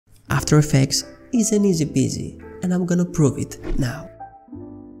After Effects isn't easy peasy, and I'm gonna prove it now.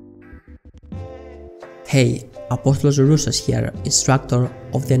 Hey, Apostolos Roussas here, instructor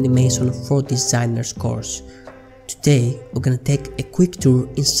of the Animation for Designers course. Today we're gonna take a quick tour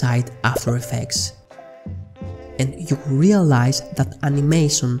inside After Effects. And you will realize that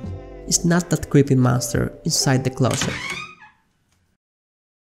animation is not that creepy monster inside the closet.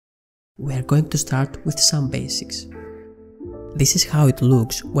 We are going to start with some basics. This is how it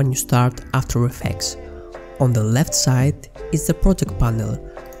looks when you start After Effects. On the left side is the project panel,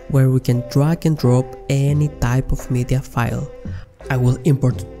 where we can drag and drop any type of media file. I will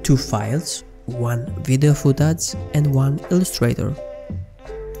import two files, one video footage and one Illustrator.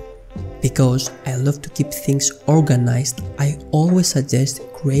 Because I love to keep things organized, I always suggest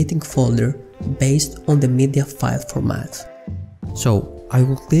creating a folder based on the media file format. So I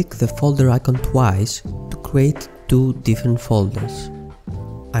will click the folder icon twice to create two different folders.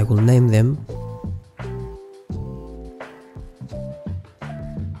 I will name them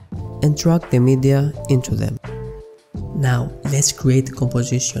and drag the media into them. Now let's create a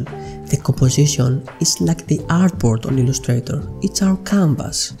composition. The composition is like the artboard on Illustrator, it's our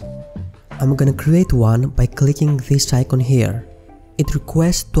canvas. I'm gonna create one by clicking this icon here. It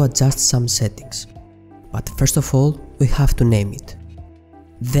requests to adjust some settings, but first of all we have to name it.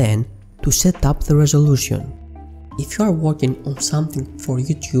 Then to set up the resolution. If you are working on something for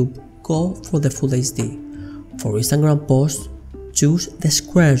YouTube, go for the Full HD. For Instagram posts, choose the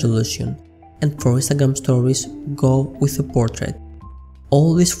square resolution, and for Instagram stories, go with the portrait.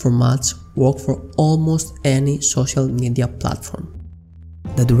 All these formats work for almost any social media platform.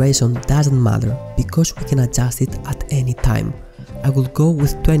 The duration doesn't matter because we can adjust it at any time. I will go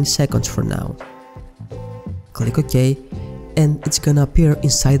with 20 seconds for now. Click OK, and it's gonna appear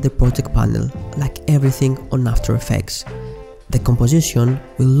inside the project panel like everything on After Effects. The composition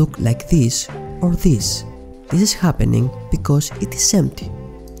will look like this or this. This is happening because it is empty.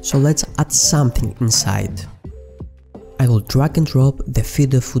 So let's add something inside. I will drag and drop the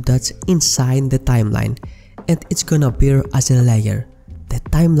video footage inside the timeline and it's gonna appear as a layer. The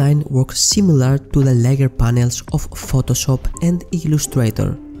timeline works similar to the layer panels of Photoshop and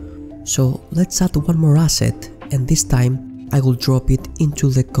Illustrator. So let's add one more asset, and this time I will drop it into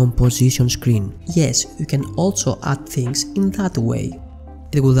the composition screen. Yes, you can also add things in that way.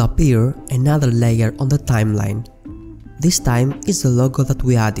 It will appear another layer on the timeline. This time is the logo that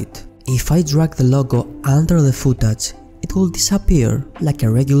we added. If I drag the logo under the footage, it will disappear like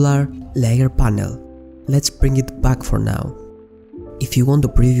a regular layer panel. Let's bring it back for now. If you want to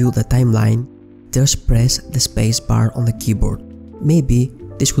preview the timeline, just press the space bar on the keyboard. Maybe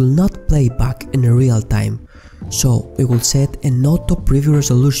this will not play back in real time, so we will set an auto preview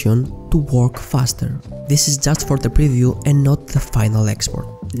resolution to work faster. This is just for the preview and not the final export.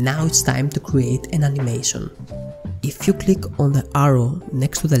 Now it's time to create an animation. If you click on the arrow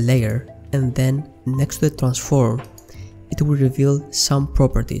next to the layer and then next to the transform, it will reveal some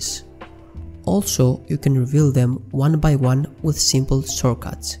properties. Also, you can reveal them one by one with simple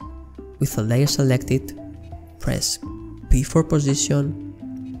shortcuts. With the layer selected, press P for position,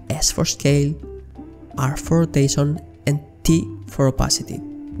 S for scale, R for rotation and T for opacity.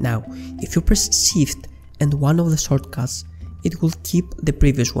 Now, if you press Shift and one of the shortcuts, it will keep the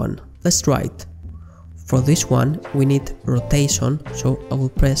previous one. Let's try it. For this one, we need rotation, so I will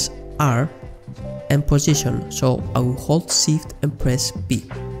press R, and position, so I will hold Shift and press P.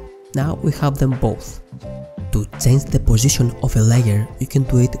 Now we have them both. To change the position of a layer, you can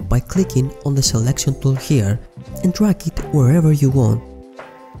do it by clicking on the selection tool here and drag it wherever you want,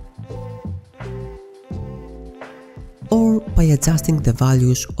 or by adjusting the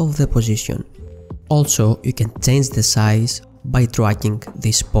values of the position. Also, you can change the size by dragging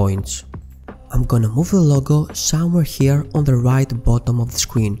these points. I'm gonna move the logo somewhere here on the right bottom of the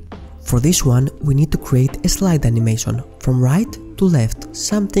screen. For this one, we need to create a slide animation from right to left,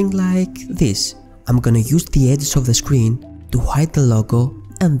 something like this. I'm gonna use the edges of the screen to hide the logo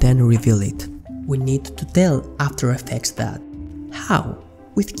and then reveal it. We need to tell After Effects that. How?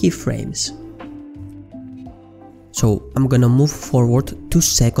 With keyframes. So I'm gonna move forward 2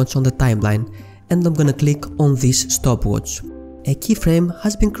 seconds on the timeline and I'm gonna click on this stopwatch. A keyframe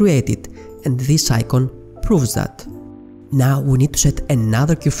has been created and this icon proves that. Now we need to set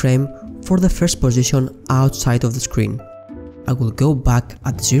another keyframe for the first position outside of the screen. I will go back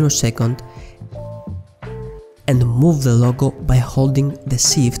at 0 second and move the logo by holding the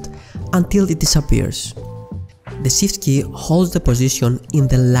Shift until it disappears. The Shift key holds the position in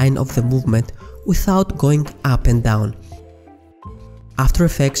the line of the movement without going up and down. After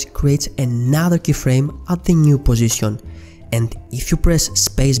Effects creates another keyframe at the new position And if you press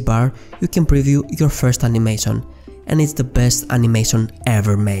spacebar, you can preview your first animation, and it's the best animation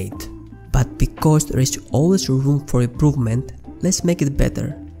ever made. But because there is always room for improvement, let's make it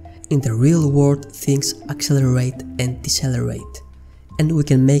better. In the real world, things accelerate and decelerate, and we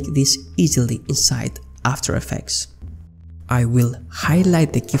can make this easily inside After Effects. I will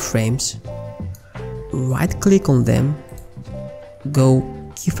highlight the keyframes, right click on them, go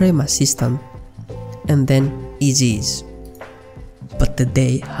Keyframe Assistant, and then Easy Ease. But the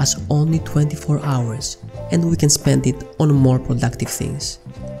day has only 24 hours and we can spend it on more productive things.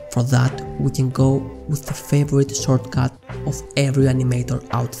 For that, we can go with the favorite shortcut of every animator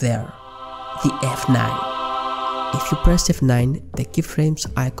out there, the F9. If you press F9, the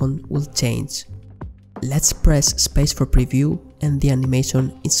keyframes icon will change. Let's press space for preview and the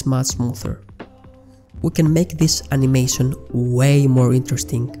animation is much smoother. We can make this animation way more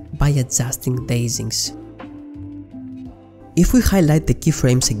interesting by adjusting the easings. If we highlight the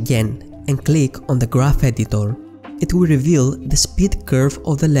keyframes again and click on the graph editor, it will reveal the speed curve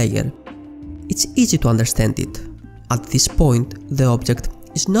of the layer. It's easy to understand it. At this point, the object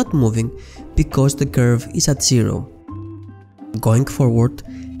is not moving because the curve is at 0. Going forward,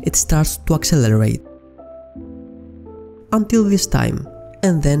 it starts to accelerate until this time,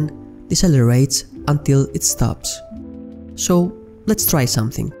 and then decelerates until it stops. So let's try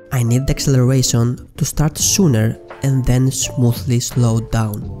something. I need the acceleration to start sooner and then smoothly slow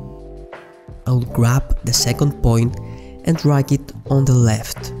down. I will grab the second point and drag it on the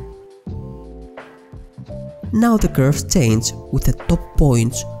left. Now the curves change with the top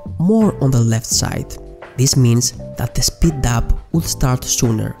points more on the left side. This means that the speed up will start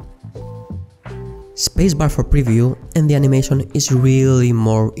sooner. Spacebar for preview and the animation is really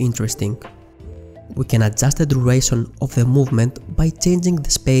more interesting. We can adjust the duration of the movement by changing the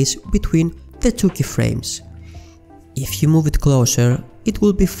space between the two keyframes. If you move it closer, it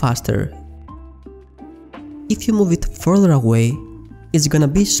will be faster. If you move it further away, it's gonna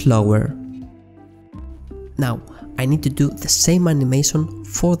be slower. Now, I need to do the same animation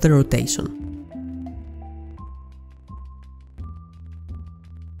for the rotation.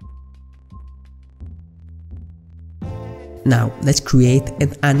 Now, let's create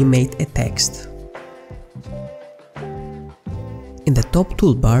and animate a text. In the top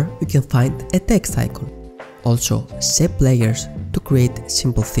toolbar, you can find a text icon. Also, shape layers to create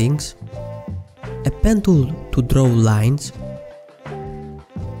simple things, a pen tool to draw lines,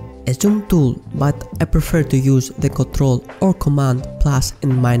 a zoom tool, but I prefer to use the Ctrl or Command plus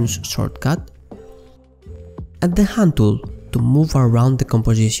and minus shortcut, and the hand tool to move around the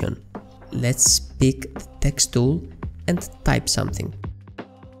composition. Let's pick the text tool and type something.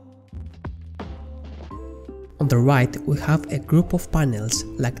 On the right, we have a group of panels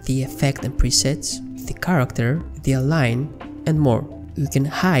like the effect and presets, the character, the align, and more. You can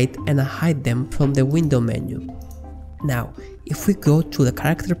hide and unhide them from the window menu. Now, if we go to the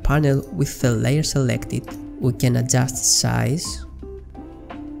character panel with the layer selected, we can adjust size,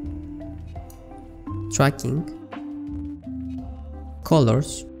 tracking,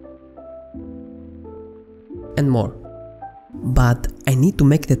 colors, and more. But I need to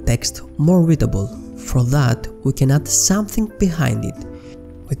make the text more readable. For that, we can add something behind it.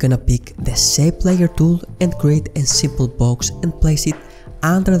 We're gonna pick the shape layer tool and create a simple box and place it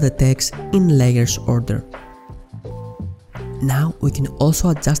under the text in layers order. Now we can also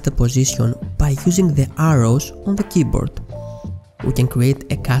adjust the position by using the arrows on the keyboard. We can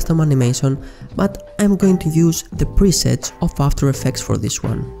create a custom animation, but I'm going to use the presets of After Effects for this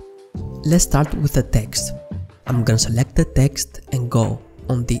one. Let's start with the text. I'm gonna select the text and go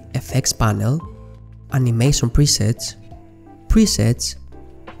on the Effects panel, Animation Presets, Presets,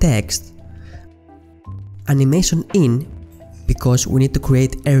 Text, Animation In, because we need to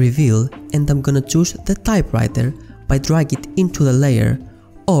create a reveal, and I'm gonna choose the typewriter by drag it into the layer,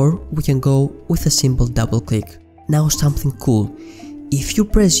 or we can go with a simple double click. Now something cool. If you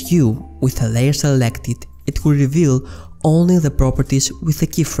press U with the layer selected, it will reveal only the properties with the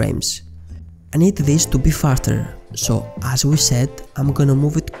keyframes. I need this to be faster, so as we said, I'm gonna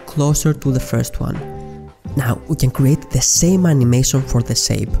move it closer to the first one. Now we can create the same animation for the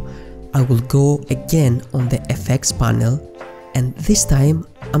shape. I will go again on the effects panel, and this time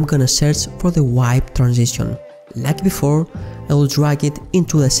I'm gonna search for the wipe transition. Like before, I will drag it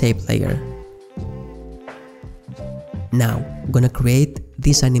into the shape layer. Now I'm gonna create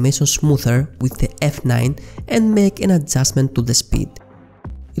this animation smoother with the F9 and make an adjustment to the speed.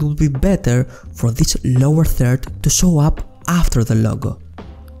 It will be better for this lower third to show up after the logo.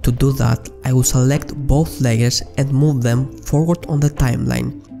 To do that, I will select both layers and move them forward on the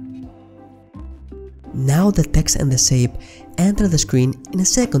timeline. Now the text and the shape enter the screen in a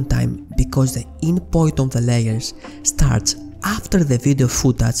second time because the in point of the layers starts after the video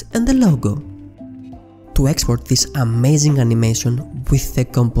footage and the logo. To export this amazing animation with the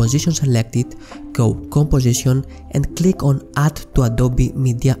composition selected, go Composition and click on Add to Adobe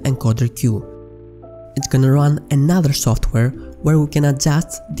Media Encoder Queue. It's gonna run another software where we can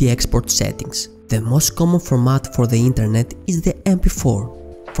adjust the export settings. The most common format for the internet is the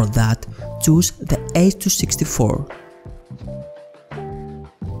MP4. For that, choose the H264.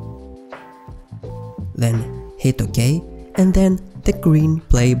 Then hit OK and then the green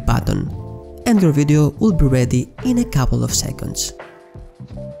play button, and your video will be ready in a couple of seconds.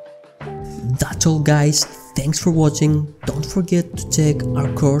 That's all guys, thanks for watching. Don't forget to check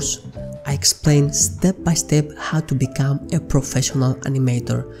our course. I explain step by step how to become a professional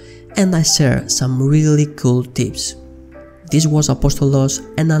animator, and I share some really cool tips. This was Apostolos,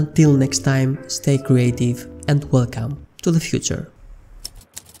 and until next time, stay creative and welcome to the future.